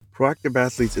Proactive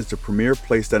Athletes is the premier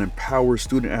place that empowers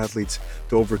student athletes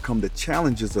to overcome the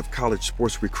challenges of college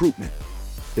sports recruitment.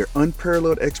 Their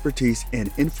unparalleled expertise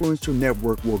and influential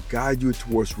network will guide you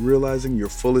towards realizing your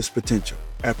fullest potential.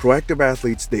 At Proactive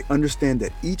Athletes, they understand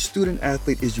that each student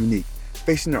athlete is unique,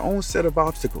 facing their own set of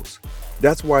obstacles.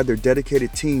 That's why their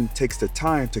dedicated team takes the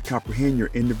time to comprehend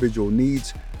your individual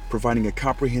needs, providing a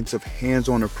comprehensive,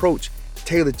 hands-on approach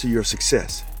tailored to your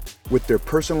success. With their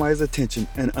personalized attention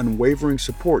and unwavering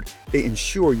support, they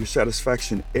ensure your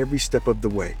satisfaction every step of the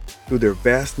way. Through their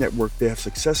vast network, they have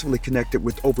successfully connected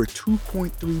with over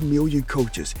 2.3 million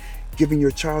coaches, giving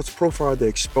your child's profile the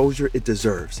exposure it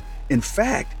deserves. In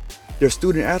fact, their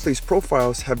student athletes'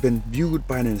 profiles have been viewed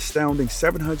by an astounding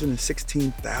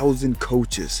 716,000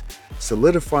 coaches,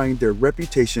 solidifying their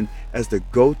reputation as the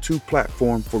go-to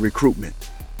platform for recruitment.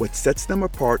 What sets them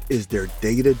apart is their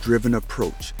data-driven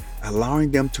approach, allowing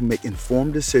them to make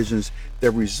informed decisions that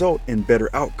result in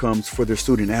better outcomes for their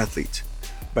student athletes.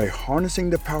 By harnessing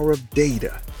the power of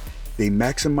data, they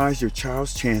maximize your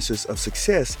child's chances of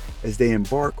success as they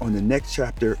embark on the next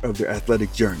chapter of their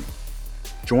athletic journey.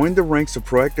 Join the ranks of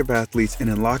Proactive Athletes and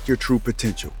unlock your true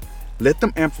potential. Let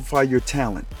them amplify your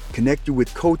talent, connect you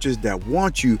with coaches that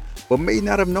want you but may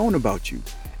not have known about you,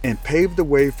 and pave the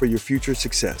way for your future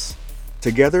success.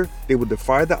 Together, they will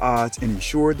defy the odds and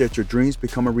ensure that your dreams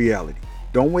become a reality.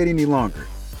 Don't wait any longer.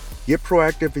 Get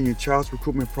proactive in your child's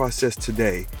recruitment process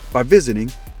today by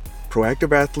visiting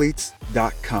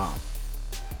proactiveathletes.com.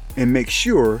 And make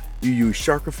sure you use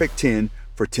Shark Effect 10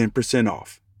 for 10%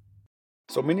 off.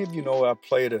 So many of you know I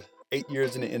played 8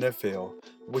 years in the NFL.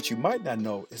 What you might not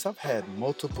know is I've had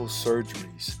multiple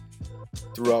surgeries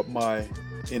throughout my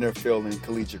NFL and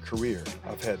collegiate career.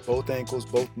 I've had both ankles,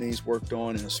 both knees worked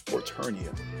on, and a sports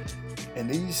hernia. And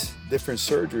these different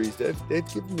surgeries, they've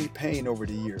given me pain over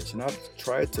the years. And I've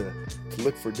tried to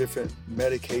look for different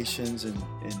medications and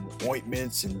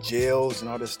ointments and gels and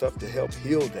all this stuff to help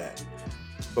heal that.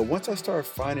 But once I started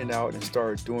finding out and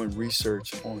started doing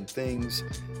research on things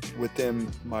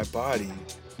within my body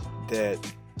that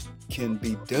can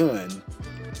be done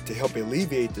to help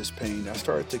alleviate this pain, I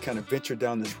started to kind of venture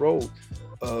down this road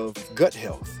of gut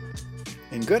health.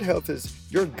 And gut health is,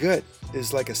 your gut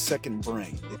is like a second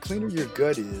brain. The cleaner your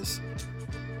gut is,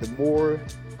 the more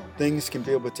things can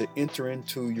be able to enter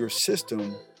into your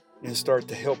system and start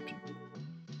to help you.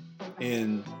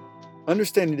 And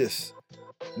understanding this,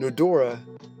 Nodora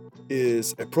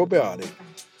is a probiotic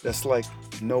that's like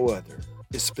no other.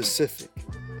 It's specific,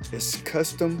 it's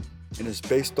custom, and it's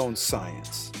based on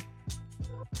science.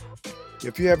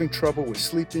 If you're having trouble with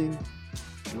sleeping,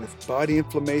 with body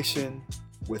inflammation,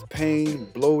 with pain,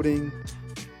 bloating,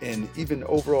 and even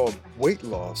overall weight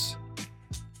loss,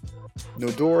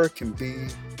 Nodora can be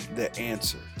the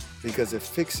answer because it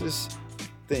fixes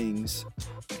things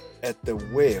at the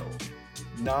well,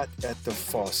 not at the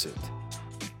faucet.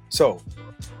 So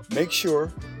make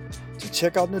sure to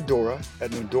check out Nodora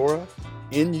at Nodora,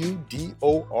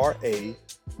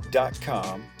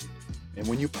 Nudora.com. And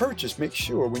when you purchase, make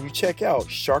sure when you check out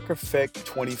Shark Effect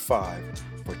 25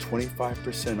 for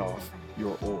 25% off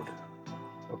your order.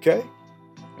 Okay?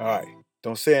 All right.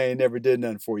 Don't say I ain't never did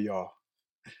nothing for y'all.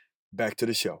 Back to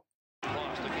the show.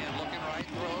 Lost again, looking right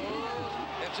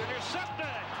through. It's intercepted.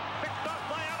 Picked up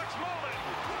by Alex Molden.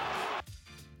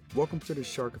 Welcome to the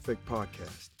Shark Effect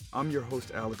Podcast. I'm your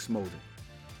host, Alex Molden.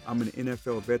 I'm an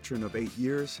NFL veteran of 8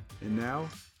 years, and now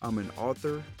I'm an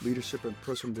author, leadership and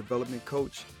personal development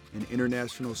coach, and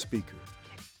international speaker.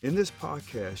 In this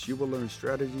podcast, you will learn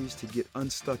strategies to get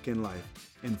unstuck in life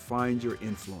and find your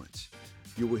influence.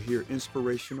 You will hear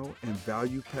inspirational and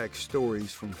value-packed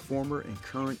stories from former and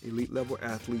current elite-level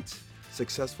athletes,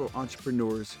 successful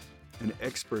entrepreneurs, and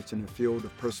experts in the field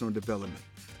of personal development.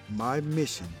 My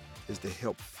mission is to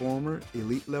help former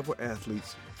elite-level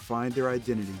athletes find their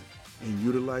identity and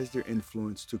utilize their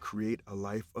influence to create a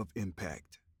life of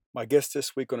impact. My guest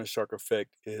this week on the Shark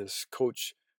Effect is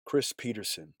Coach Chris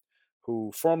Petersen,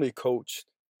 who formerly coached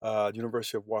the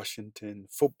University of Washington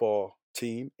football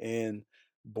team and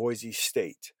Boise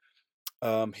State.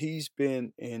 He's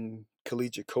been in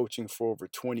collegiate coaching for over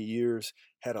 20 years,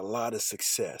 had a lot of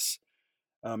success.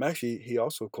 Actually, he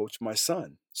also coached my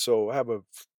son. So I have a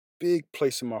big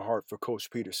place in my heart for Coach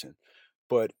Petersen.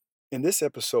 But in this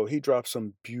episode, he dropped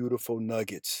some beautiful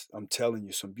nuggets. I'm telling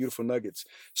you, some beautiful nuggets.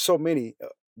 So many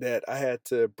that I had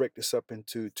to break this up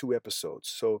into 2 episodes.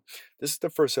 So this is the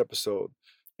first episode.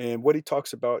 And what he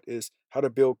talks about is how to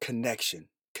build connection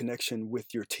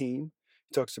with your team.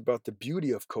 He talks about the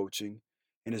beauty of coaching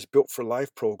and his Built for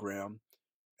Life program.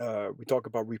 We talk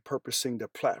about repurposing the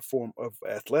platform of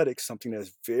athletics, something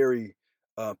that's very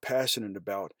passionate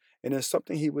about, and it's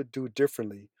something he would do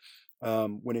differently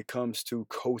when it comes to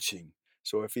coaching.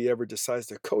 So if he ever decides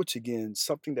to coach again,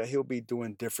 something that he'll be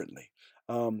doing differently.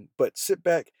 But sit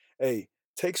back, hey,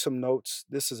 take some notes.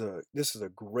 This is a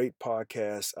great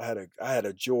podcast. I had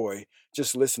a joy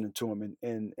just listening to him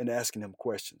and asking him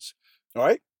questions. All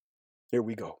right, here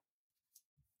we go.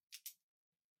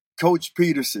 Coach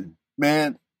Petersen,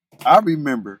 man, I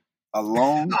remember a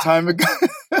long time ago.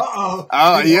 Uh-oh.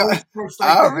 Yeah, Like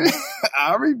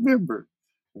I remember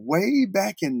way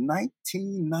back in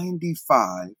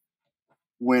 1995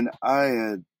 when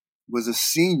was a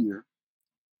senior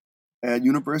at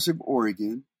University of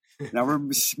Oregon, and I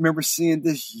remember seeing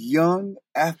this young,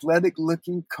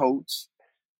 athletic-looking coach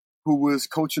who was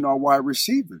coaching our wide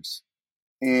receivers,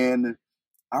 and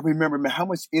I remember, man, how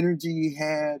much energy he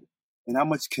had and how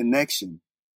much connection.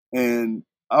 And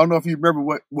I don't know if you remember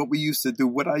what we used to do,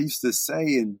 what I used to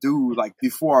say and do like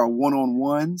before our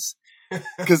one-on-ones,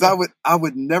 because I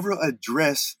would never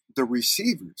address the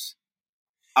receivers.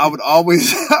 I would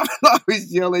always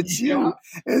yell at you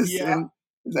and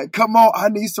like, come on, I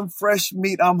need some fresh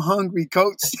meat. I'm hungry,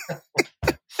 coach.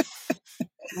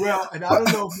 Well, and I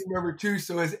don't know if you remember too.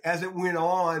 So as it went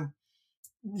on,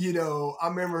 I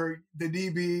remember the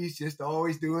DBs just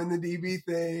always doing the DB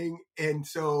thing. And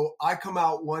so I come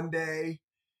out one day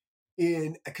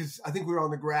because I think we were on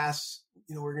the grass,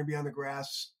 we're going to be on the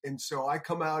grass. And so I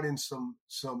come out in some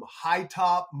high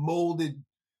top molded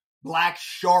black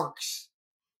Sharks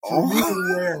for me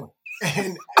to wear.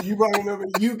 And you might remember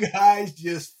you guys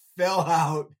just fell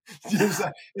out.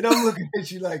 And I'm looking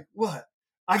at you like, what?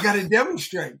 I got to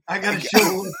demonstrate. I got to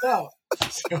show what's up.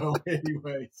 So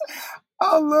anyways.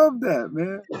 I love that,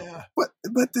 man. Yeah.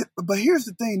 But here's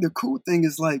the thing. The cool thing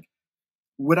is like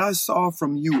what I saw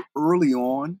from you early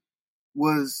on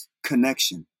was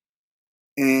connection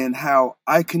and how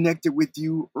I connected with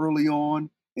you early on,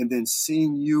 and then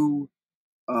seeing you,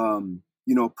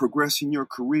 progressing your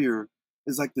career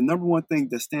is like the number one thing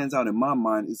that stands out in my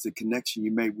mind is the connection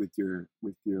you made with your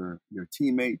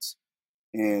teammates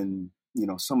and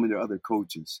some of the other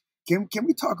coaches. Can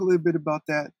we talk a little bit about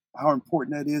that? How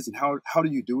important that is, and how do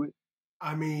you do it?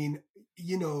 I mean,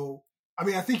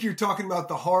 I think you're talking about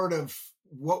the heart of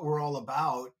what we're all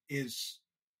about is,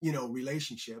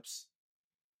 relationships.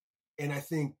 And I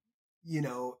think,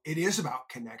 it is about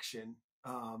connection.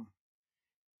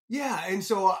 And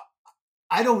so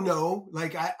I don't know,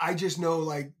 like, I just know,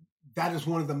 like, that is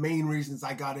one of the main reasons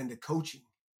I got into coaching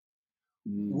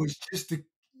was just to,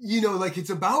 like, it's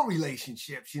about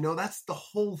relationships, that's the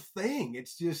whole thing.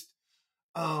 It's just,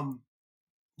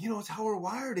 it's how we're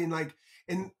wired, and like,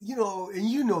 and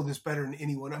this better than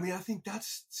anyone. I mean, I think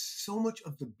that's so much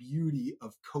of the beauty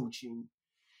of coaching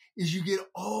is you get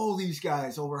all these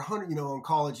guys over 100, in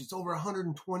college, it's over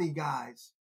 120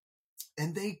 guys,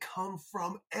 and they come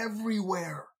from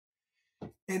everywhere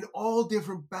and all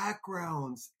different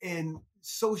backgrounds and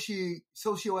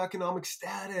socioeconomic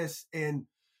status and,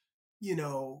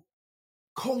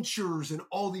 cultures and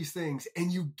all these things,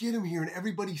 and you get them here and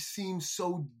everybody seems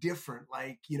so different,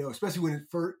 like, especially when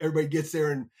everybody gets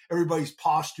there and everybody's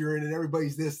posturing and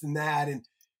everybody's this and that, and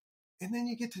then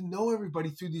you get to know everybody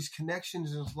through these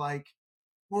connections, and it's like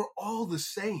we're all the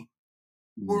same.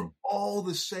 We're all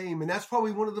the same. And that's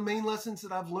probably one of the main lessons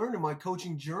that I've learned in my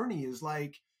coaching journey is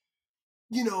like,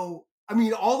 all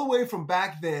the way from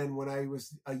back then when I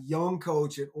was a young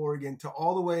coach at Oregon to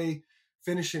all the way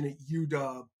finishing at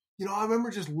UW. I remember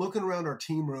just looking around our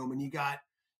team room, and you got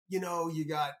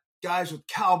guys with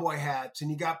cowboy hats,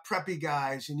 and you got preppy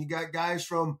guys, and you got guys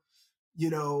from,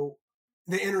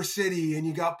 the inner city, and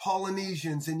you got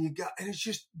Polynesians, and it's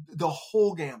just the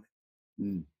whole gamut.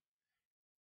 And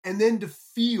then to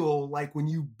feel like when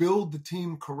you build the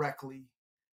team correctly,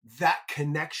 that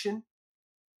connection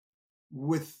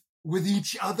with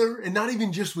each other, and not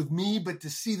even just with me, but to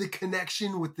see the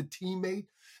connection with the teammate,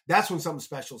 that's when something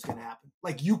special is going to happen.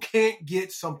 Like, you can't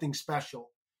get something special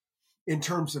in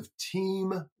terms of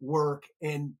team work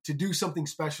and to do something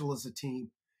special as a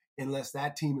team unless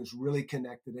that team is really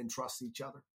connected and trusts each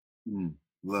other.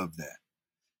 Love that.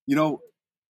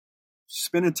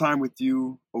 Spending time with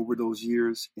you over those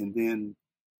years, and then,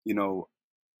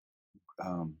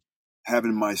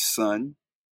 having my son,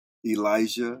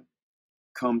 Elijah,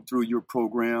 come through your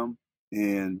program.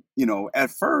 And, at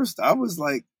first I was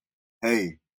like,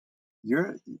 hey,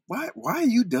 why are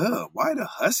you Dub? Why the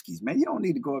Huskies, man? You don't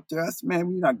need to go up there. I said, man,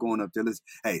 we're not going up there.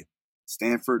 Hey,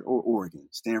 Stanford or Oregon,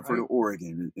 Right. or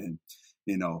Oregon. And,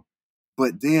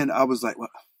 but then I was like, well,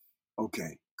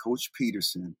 okay, Coach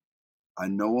Petersen, I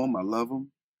know him. I love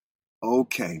him.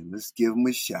 Okay, let's give him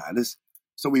a shot.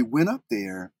 So we went up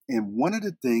there, and one of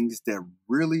the things that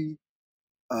really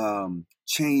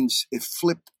changed, it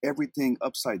flipped everything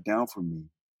upside down for me,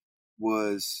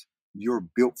 was your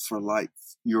Built for Life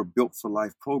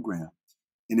program.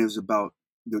 And it was about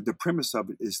the premise of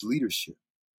it is leadership.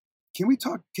 Can you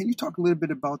talk a little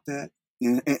bit about that?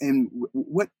 And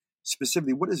what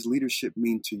specifically, what does leadership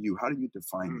mean to you? How do you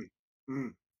define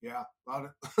it? Yeah,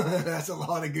 that's a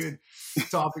lot of good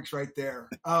topics right there.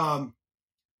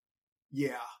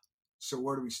 Yeah. So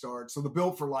where do we start? So the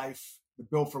Built for Life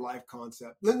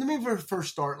concept. Let me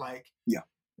first start,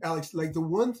 Alex, like the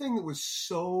one thing that was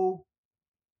so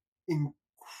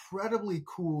incredibly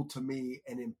cool to me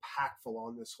and impactful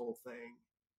on this whole thing,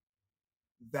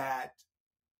 that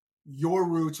your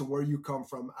roots and where you come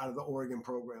from out of the Oregon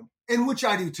program, and which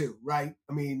I do too, right?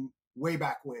 I mean, way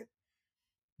back when.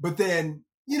 But then,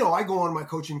 I go on my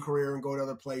coaching career and go to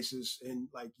other places, and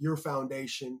like your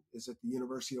foundation is at the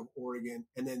University of Oregon.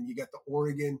 And then you got the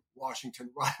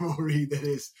Oregon-Washington rivalry that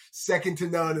is second to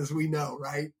none, as we know,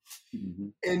 right? Mm-hmm.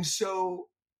 And so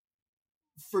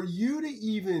for you to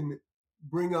even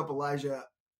bring up Elijah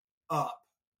up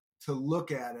to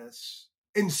look at us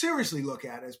and seriously look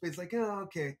at us, but it's like, oh,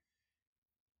 okay.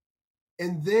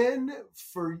 And then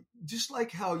for just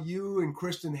like how you and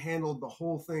Kristen handled the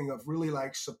whole thing of really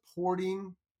like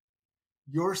supporting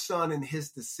your son and his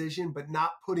decision, but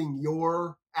not putting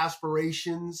your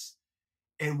aspirations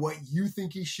and what you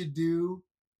think he should do.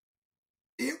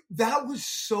 That was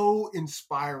so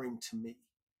inspiring to me.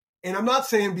 And I'm not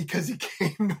saying because he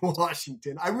came to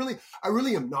Washington. I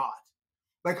really am not.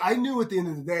 Like, I knew at the end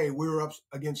of the day, we were up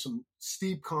against some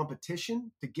steep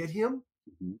competition to get him.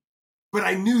 Mm-hmm. But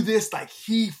I knew this, like,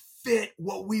 he fit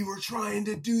what we were trying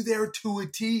to do there to a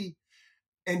T.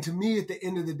 And to me, at the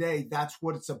end of the day, that's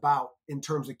what it's about in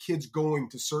terms of kids going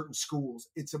to certain schools.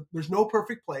 There's no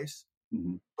perfect place,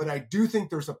 mm-hmm. but I do think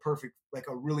there's a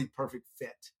really perfect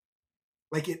fit.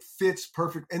 Like, it fits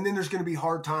perfect. And then there's going to be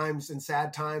hard times and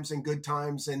sad times and good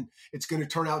times, and it's going to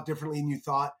turn out differently than you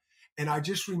thought. And I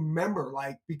just remember,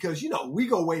 like, because, we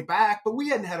go way back, but we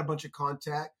hadn't had a bunch of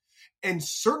contact. And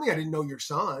certainly I didn't know your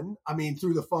son. I mean,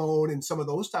 through the phone and some of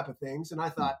those type of things. And I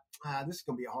thought, this is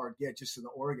going to be a hard get just in the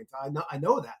Oregon. I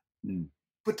know that. Mm.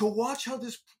 But to watch how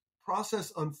this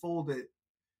process unfolded,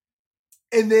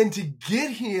 and then to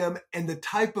get him and the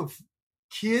type of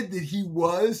kid that he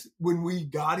was when we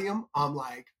got him, I'm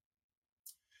like,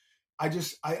 I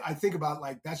think about,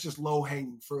 like, that's just low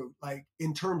hanging fruit. Like,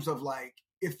 in terms of, like,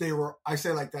 if they were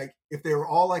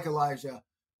all like Elijah,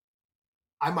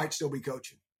 I might still be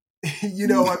coaching. I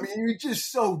mean, you're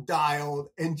just so dialed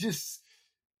and just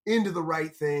into the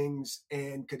right things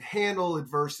and could handle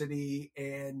adversity.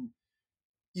 And,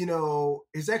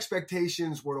 his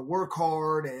expectations were to work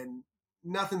hard and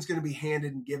nothing's going to be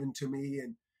handed and given to me.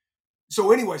 And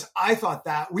so anyways, I thought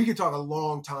that we could talk a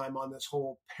long time on this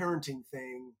whole parenting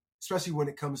thing, especially when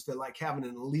it comes to like having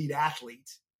an elite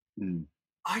athlete. Mm.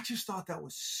 I just thought that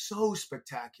was so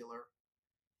spectacular.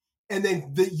 And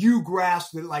then that you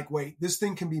grasped that, like, wait, this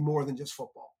thing can be more than just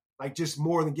football, like just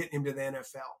more than getting him to the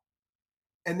NFL.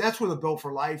 And that's where the Built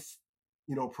for Life,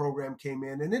 program came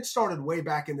in. And it started way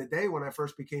back in the day when I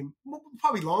first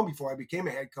probably long before I became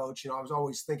a head coach. I was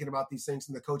always thinking about these things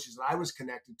and the coaches that I was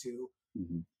connected to.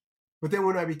 Mm-hmm. But then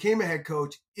when I became a head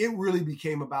coach, it really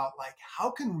became about, like,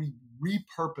 how can we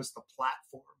repurpose the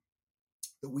platform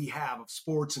that we have of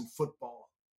sports and football?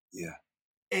 Yeah.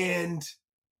 And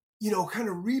kind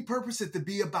of repurpose it to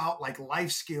be about, like,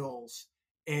 life skills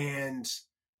and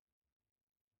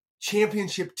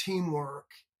championship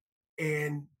teamwork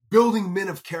and building men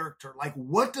of character. Like,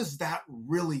 what does that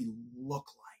really look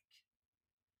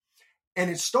like? And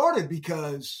it started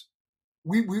because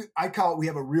I call it, we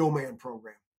have a real man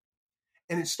program.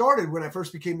 And it started when I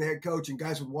first became the head coach, and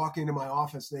guys would walk into my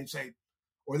office and they'd say,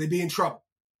 or they'd be in trouble.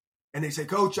 And they'd say,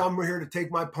 Coach, I'm here to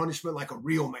take my punishment like a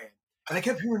real man. And I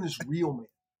kept hearing this real man.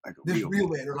 Like this real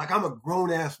man, or like I'm a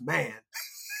grown ass man.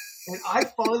 And I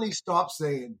finally stopped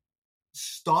saying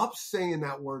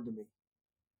that word to me,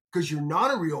 because you're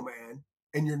not a real man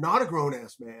and you're not a grown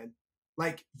ass man.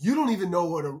 Like, you don't even know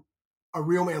what a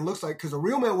real man looks like, because a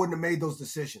real man wouldn't have made those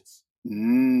decisions.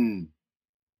 Mm.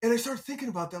 And I started thinking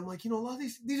about that. I'm like, a lot of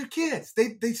these are kids.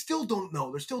 They still don't know.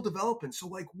 They're still developing. So,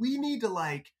 like, we need to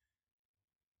like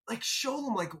show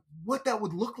them, like, what that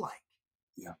would look like.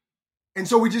 Yeah. And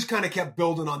so we just kind of kept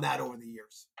building on that over the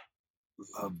years.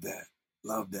 Love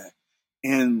that.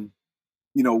 And,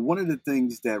 one of the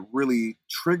things that really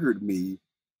triggered me,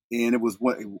 and it was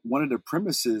one of the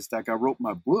premises that I wrote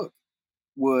my book,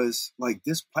 was like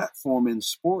this platform in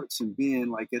sports and being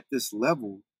like at this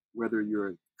level, whether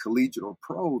you're collegiate or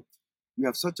pro, You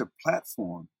have such a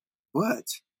platform, but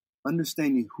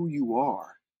understanding who you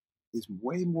are is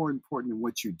way more important than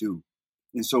what you do.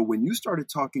 And so when you started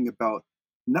talking about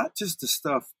not just the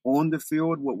stuff on the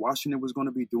field, what Washington was going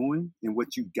to be doing and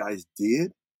what you guys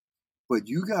did, but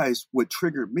you guys, what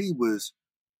triggered me was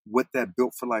what that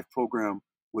Built for Life program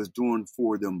was doing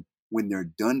for them when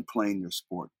they're done playing their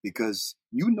sport. Because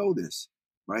you know this,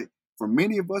 right? For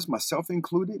many of us, myself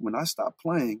included, when I stopped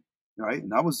playing, right,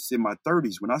 and I was in my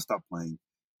 30s when I stopped playing,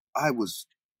 I was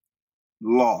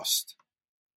lost.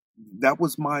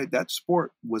 That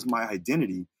sport was my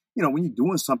identity. You know, when you're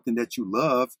doing something that you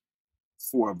love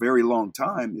for a very long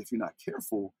time, if you're not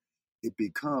careful, it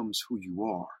becomes who you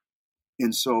are.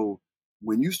 And so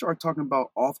when you start talking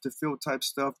about off the field type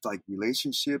stuff, like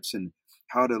relationships and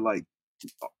how to like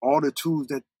all the tools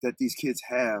that these kids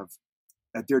have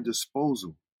at their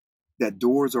disposal, that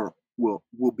doors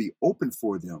will be open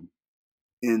for them,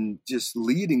 and just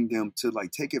leading them to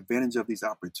like take advantage of these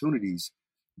opportunities.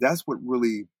 That's what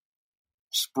really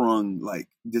sprung like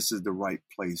this is the right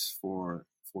place for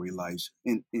Elijah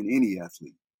in any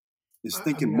athlete. Is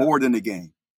thinking more than the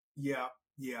game. Yeah.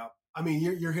 I mean,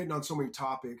 you're hitting on so many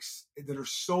topics that are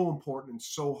so important and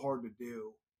so hard to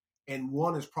do. And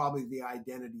one is probably the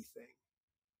identity thing.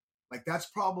 Like that's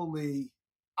probably,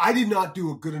 I did not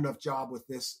do a good enough job with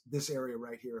this area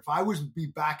right here. If I was to be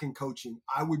back in coaching,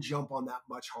 I would jump on that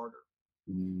much harder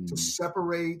to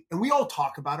separate. And we all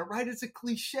talk about it, right? It's a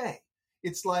cliche.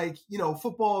 It's like, you know,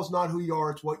 football is not who you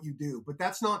are, it's what you do. But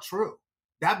that's not true.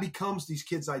 That becomes these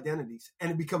kids' identities,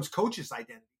 and it becomes coaches'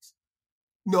 identities.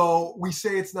 No, we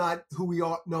say it's not who we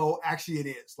are. No, actually it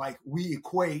is. Like we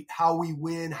equate how we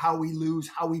win, how we lose,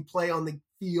 how we play on the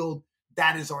field.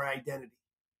 That is our identity.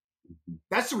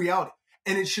 That's the reality.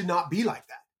 And it should not be like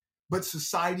that. But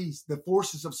the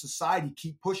forces of society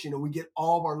keep pushing, and we get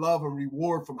all of our love and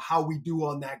reward from how we do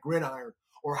on that gridiron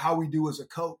or how we do as a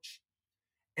coach.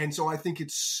 And so I think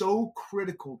it's so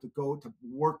critical to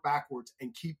work backwards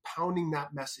and keep pounding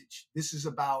that message. This is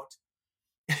about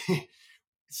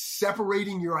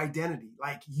separating your identity.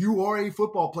 Like you are a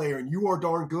football player and you are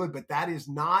darn good, but that is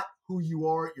not who you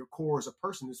are at your core as a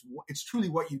person. It's truly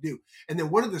what you do. And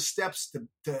then one of the steps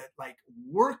to like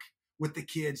work with the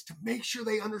kids to make sure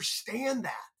they understand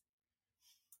that.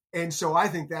 And so I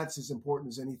think that's as important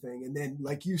as anything. And then,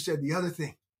 like you said, the other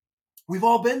thing, we've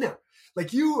all been there.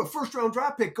 Like you, a first round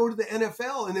draft pick, go to the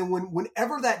NFL. And then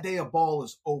whenever that day of ball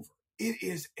is over, it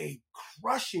is a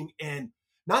crushing, and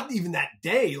not even that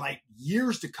day, like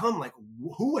years to come, like,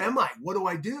 who am I? What do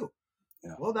I do?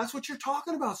 Yeah. Well, that's what you're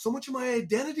talking about. So much of my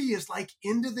identity is like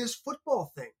into this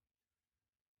football thing.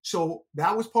 So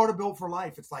that was part of Built for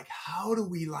Life. It's like, how do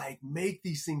we like make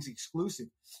these things exclusive?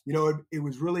 You know, it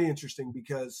was really interesting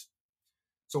because,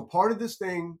 so part of this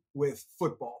thing with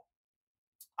football,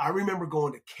 I remember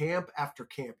going to camp after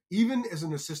camp, even as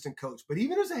an assistant coach, but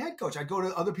even as a head coach, I'd go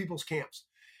to other people's camps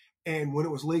and when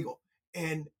it was legal,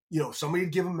 and, you know, somebody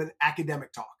would give them an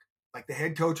academic talk. Like the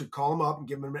head coach would call them up and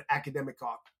give them an academic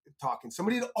talk. And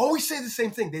somebody would always say the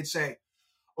same thing. They'd say,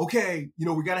 okay, you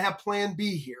know, we got to have plan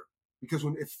B here because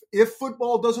if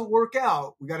football doesn't work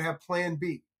out, we got to have plan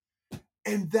B.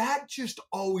 And that just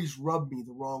always rubbed me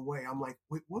the wrong way. I'm like,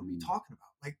 wait, what are we talking about?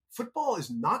 Like football is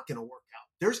not going to work out.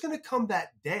 There's going to come that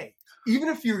day. Even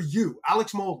if you're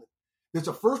Alex Molden, that's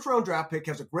a first round draft pick,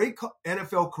 has a great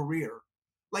NFL career.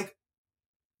 Like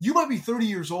you might be 30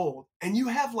 years old and you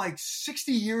have like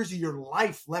 60 years of your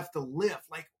life left to live.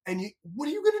 Like, and what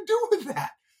are you going to do with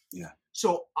that? Yeah.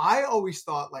 So I always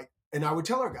thought like, and I would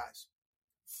tell our guys,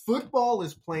 football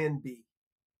is plan B.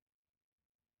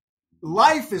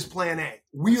 Life is plan A.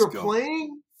 We are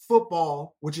playing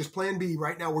football, which is plan B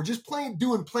right now. We're just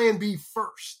doing plan B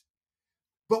first.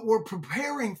 But we're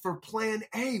preparing for plan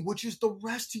A, which is the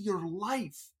rest of your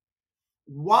life,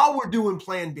 while we're doing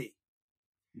plan B.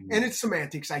 Mm-hmm. And it's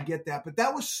semantics, I get that. But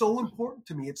that was so important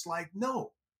to me. It's like,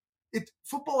 no,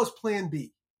 football is plan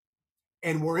B.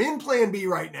 And we're in plan B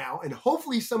right now. And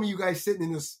hopefully some of you guys sitting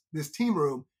in this team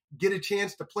room get a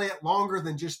chance to play it longer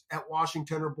than just at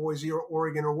Washington or Boise or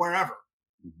Oregon or wherever.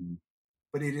 Mm-hmm.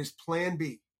 But it is plan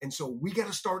B. And so we got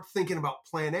to start thinking about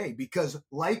plan A, because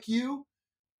like you,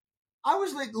 I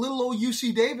was like little old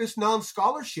UC Davis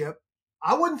non-scholarship.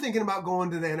 I wasn't thinking about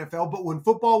going to the NFL, but when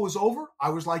football was over,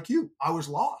 I was like you. I was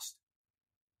lost.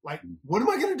 Like, what am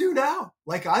I going to do now?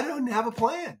 Like, I don't have a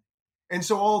plan. And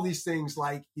so all these things,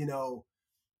 like, you know,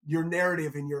 your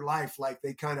narrative in your life, like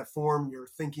they kind of form your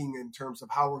thinking in terms of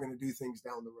how we're going to do things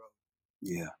down the road.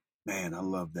 Yeah, man, I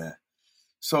love that.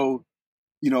 So,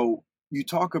 you know, you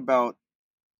talk about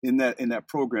in that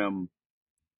program,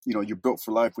 you know, you're Built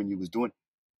for Life when you was doing,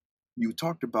 you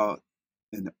talked about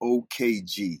an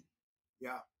OKG.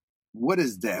 Yeah. What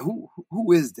is that?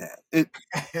 Who is that?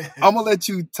 I'm gonna let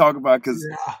you talk about it because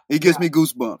it gives me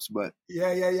goosebumps. But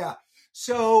yeah.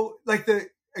 So like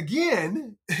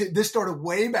this started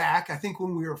way back. I think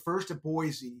when we were first at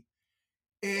Boise,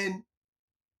 and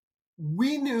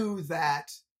we knew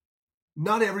that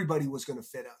not everybody was going to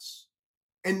fit us,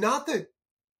 and not that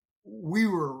we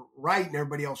were right and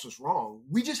everybody else was wrong.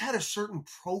 We just had a certain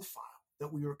profile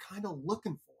that we were kind of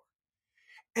looking for.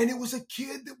 And it was a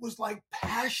kid that was like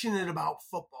passionate about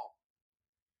football.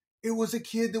 It was a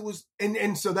kid that was,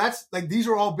 and so that's like, these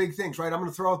are all big things, right? I'm going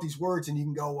to throw out these words and you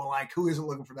can go, well, like, who isn't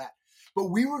looking for that?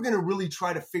 But we were going to really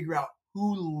try to figure out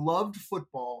who loved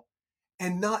football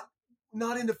and not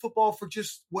into football for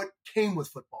just what came with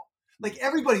football. Like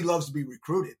everybody loves to be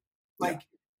recruited. Like,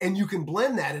 and you can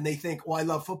blend that and they think, oh, I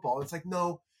love football. It's like,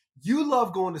 no, you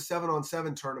love going to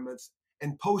 7-on-7 tournaments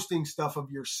and posting stuff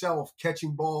of yourself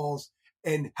catching balls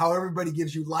and how everybody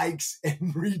gives you likes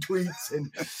and retweets.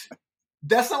 And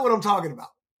that's not what I'm talking about.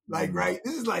 Like, right?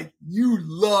 This is like, you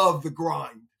love the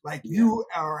grind. Like you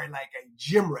are like a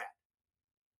gym rat.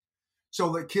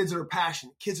 So the kids that are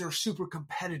passionate, kids that are super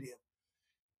competitive,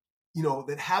 you know,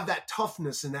 that have that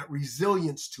toughness and that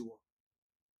resilience to them.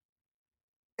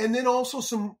 And then also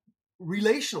some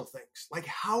relational things. Like,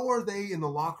 how are they in the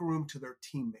locker room to their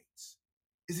teammates?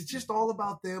 Is it just all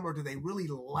about them, or do they really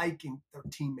like their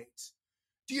teammates?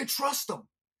 Do you trust them?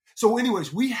 So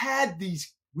anyways, we had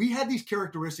these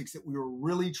characteristics that we were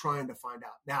really trying to find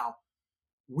out. Now,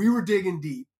 we were digging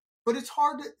deep, but it's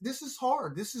hard. This is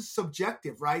hard. This is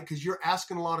subjective, right? Because you're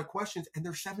asking a lot of questions and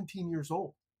they're 17 years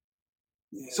old.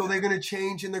 Yeah. So they're going to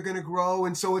change and they're going to grow.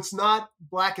 And so it's not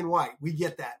black and white. We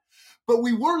get that. But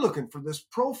we were looking for this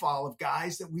profile of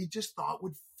guys that we just thought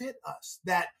would fit us,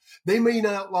 that they may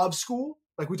not love school.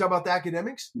 Like we talk about the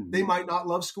academics. Mm-hmm. They might not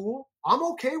love school. I'm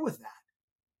okay with that.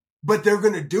 But they're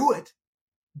going to do it.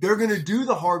 They're going to do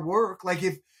the hard work. Like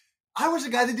if I was a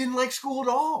guy that didn't like school at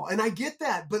all, and I get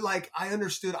that, but like I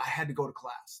understood I had to go to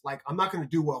class. Like I'm not going to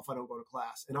do well if I don't go to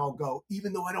class, and I'll go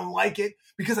even though I don't like it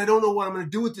because I don't know what I'm going to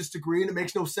do with this degree and it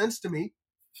makes no sense to me.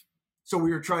 So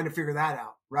we were trying to figure that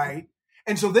out, right?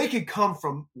 And so they could come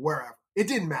from wherever. It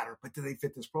didn't matter, but did they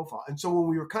fit this profile? And so when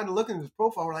we were kind of looking at this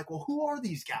profile, we're like, well, who are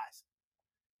these guys?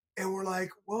 And we're like,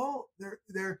 well,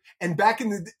 they're, and back in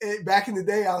the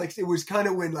day, Alex, it was kind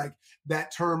of when like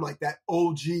that term, like that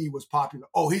OG was popular.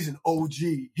 Oh, he's an OG.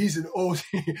 He's an OG.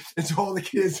 And so all the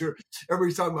kids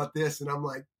everybody's talking about this. And I'm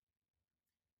like,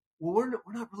 well,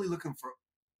 we're not really looking for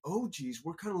OGs.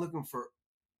 We're kind of looking for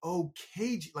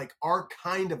OKG, like our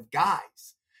kind of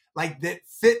guys, like that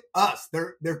fit us.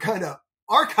 They're kind of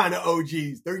our kind of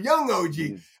OGs. They're young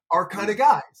OG, our kind of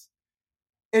guys.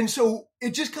 And so it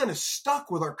just kind of stuck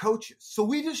with our coaches. So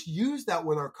we just used that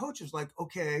with our coaches, like,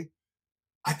 okay,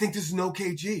 I think this is an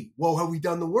OKG. Well, have we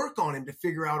done the work on him to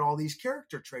figure out all these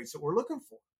character traits that we're looking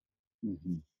for?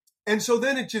 Mm-hmm. And so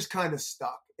then it just kind of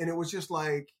stuck. And it was just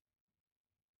like,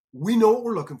 we know what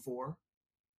we're looking for.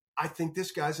 I think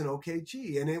this guy's an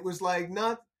OKG. And it was like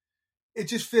it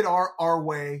just fit our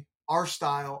way, our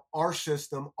style, our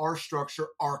system, our structure,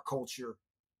 our culture.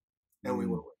 And we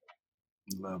went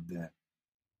with it. Love that.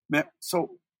 Man,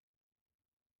 so,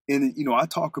 and I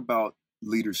talk about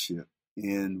leadership,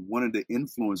 and one of the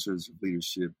influencers of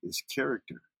leadership is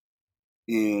character,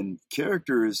 and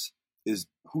character is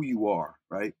who you are,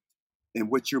 right, and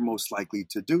what you're most likely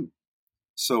to do.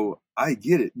 So I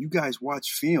get it. You guys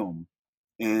watch film,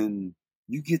 and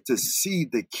you get to see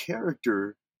the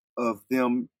character of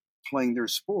them playing their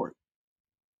sport,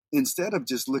 instead of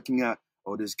just looking at,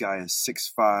 oh, this guy is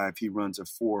 6'5", he runs a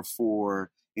 4.4,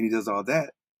 and he does all that.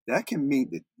 That can mean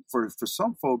that for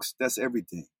some folks, that's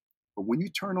everything. But when you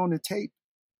turn on the tape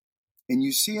and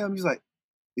you see him, he's like,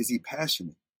 is he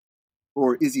passionate?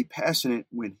 Or is he passionate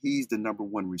when he's the number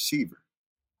one receiver,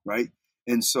 right?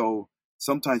 And so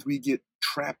sometimes we get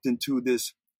trapped into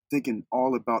this thinking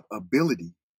all about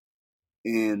ability.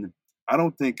 And I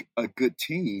don't think a good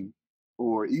team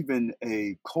or even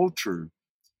a culture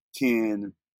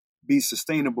can be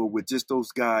sustainable with just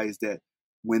those guys that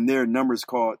when their number's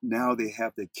called, now they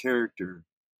have the character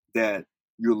that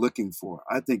you're looking for.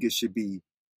 I think it should be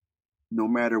no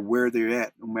matter where they're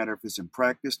at, no matter if it's in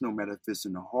practice, no matter if it's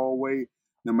in the hallway,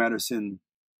 no matter if it's in,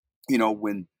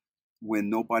 when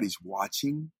nobody's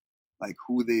watching, like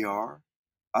who they are.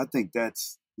 I think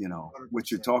that's, 100%. What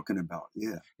you're talking about.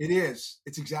 Yeah. It is.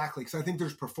 It's exactly. Because I think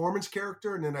there's performance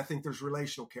character and then I think there's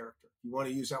relational character. You want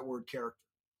to use that word character.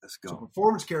 Let's go. So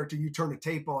performance character, you turn the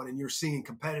tape on and you're seeing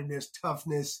competitiveness,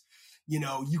 toughness. You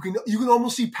can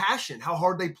almost see passion, how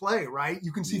hard they play, right?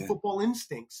 You can see football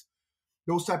instincts,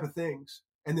 those type of things.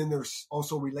 And then there's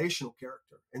also relational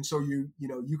character. And so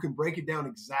you can break it down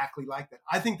exactly like that.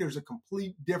 I think there's a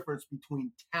complete difference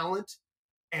between talent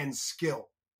and skill.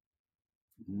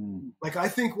 Like, I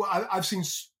think I've seen,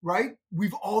 right?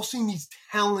 We've all seen these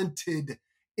talented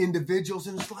individuals,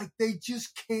 and it's like they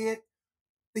can't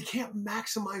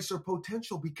maximize their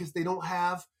potential because they don't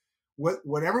have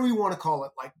whatever we want to call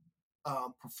it, like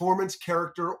performance,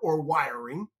 character, or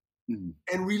wiring,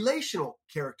 and relational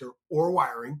character or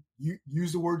wiring. You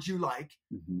use the words you like.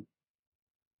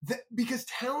 Because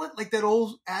talent, like that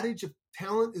old adage of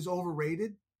talent is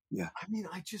overrated. Yeah. I mean,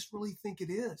 I just really think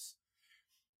it is.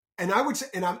 And I would say,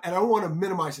 and I don't want to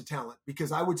minimize the talent,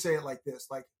 because I would say it like this,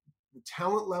 like the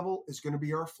talent level is going to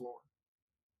be our floor.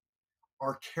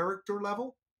 Our character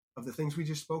level of the things we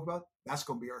just spoke about, that's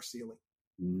going to be our ceiling.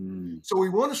 So we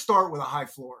want to start with a high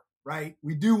floor, right?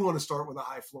 We do want to start with a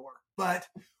high floor, but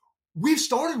we've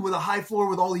started with a high floor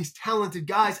with all these talented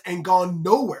guys and gone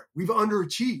nowhere. We've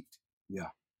underachieved. Yeah.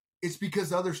 It's because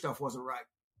the other stuff wasn't right.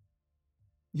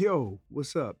 Yo,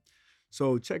 what's up?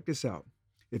 So check this out.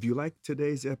 If you like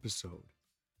today's episode,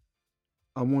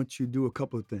 I want you to do a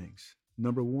couple of things.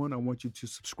 Number one, I want you to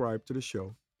subscribe to the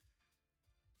show.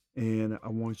 And I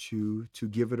want you to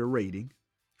give it a rating.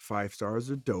 5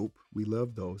 stars are dope. We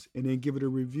love those. And then give it a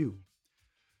review.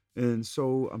 And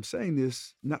so I'm saying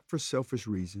this not for selfish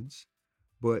reasons,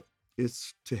 but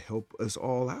it's to help us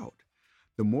all out.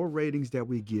 The more ratings that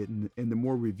we get and the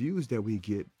more reviews that we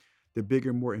get, the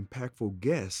bigger, more impactful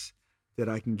guests that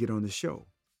I can get on the show.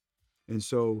 And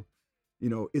so,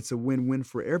 it's a win-win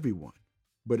for everyone.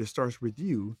 But it starts with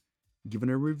you giving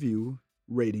a review,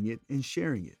 rating it, and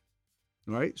sharing it.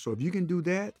 All right. So if you can do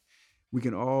that, we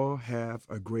can all have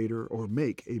a greater, or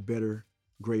make a better,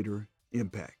 greater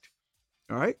impact.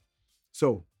 All right.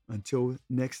 So until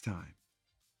next time,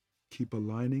 keep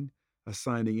aligning,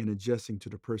 assigning, and adjusting to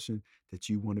the person that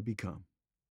you want to become.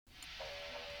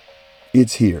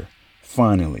 It's here,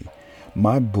 finally.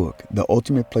 My book, The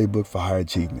Ultimate Playbook for High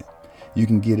Achievement. You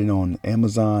can get it on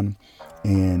Amazon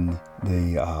in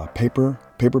the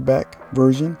paperback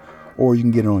version, or you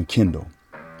can get it on Kindle.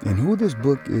 And who this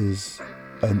book is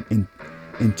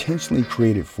intentionally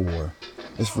created for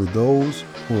is for those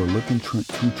who are looking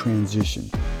to transition.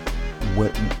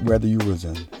 Whether you was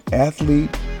an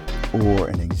athlete or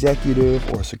an executive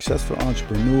or a successful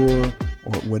entrepreneur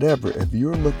or whatever, if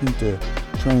you're looking to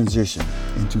transition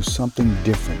into something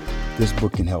different, this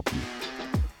book can help you.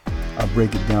 I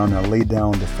break it down. I lay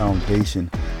down the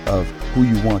foundation of who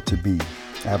you want to be.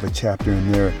 I have a chapter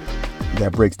in there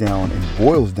that breaks down and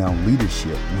boils down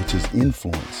leadership, which is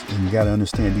influence. And you got to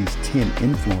understand these 10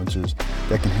 influencers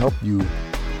that can help you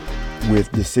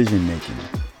with decision making,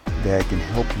 that can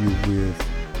help you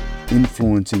with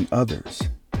influencing others.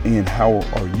 And how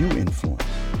are you influenced?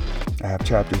 I have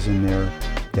chapters in there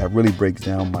that really breaks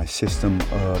down my system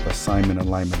of assignment,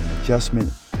 alignment, and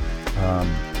adjustment.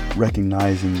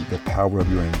 Recognizing the power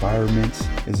of your environments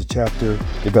is a chapter.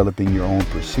 Developing your own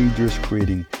procedures,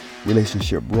 creating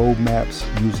relationship roadmaps,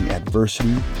 using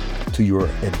adversity to your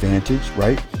advantage,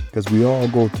 right? Because we all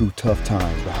go through tough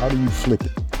times, but how do you flip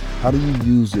it? How do you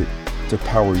use it to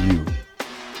power you?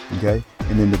 Okay?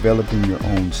 And then developing your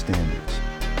own standards.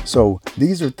 So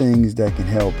these are things that can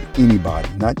help anybody,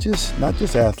 not just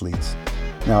athletes.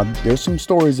 Now, there's some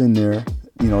stories in there,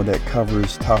 that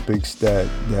covers topics that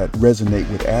resonate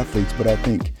with athletes, but I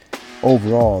think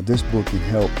overall, this book can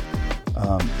help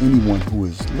anyone who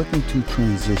is looking to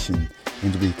transition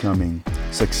into becoming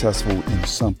successful in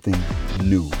something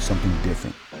new, something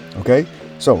different. Okay?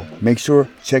 So make sure,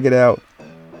 check it out.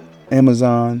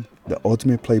 Amazon, The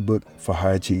Ultimate Playbook for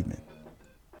High Achievement.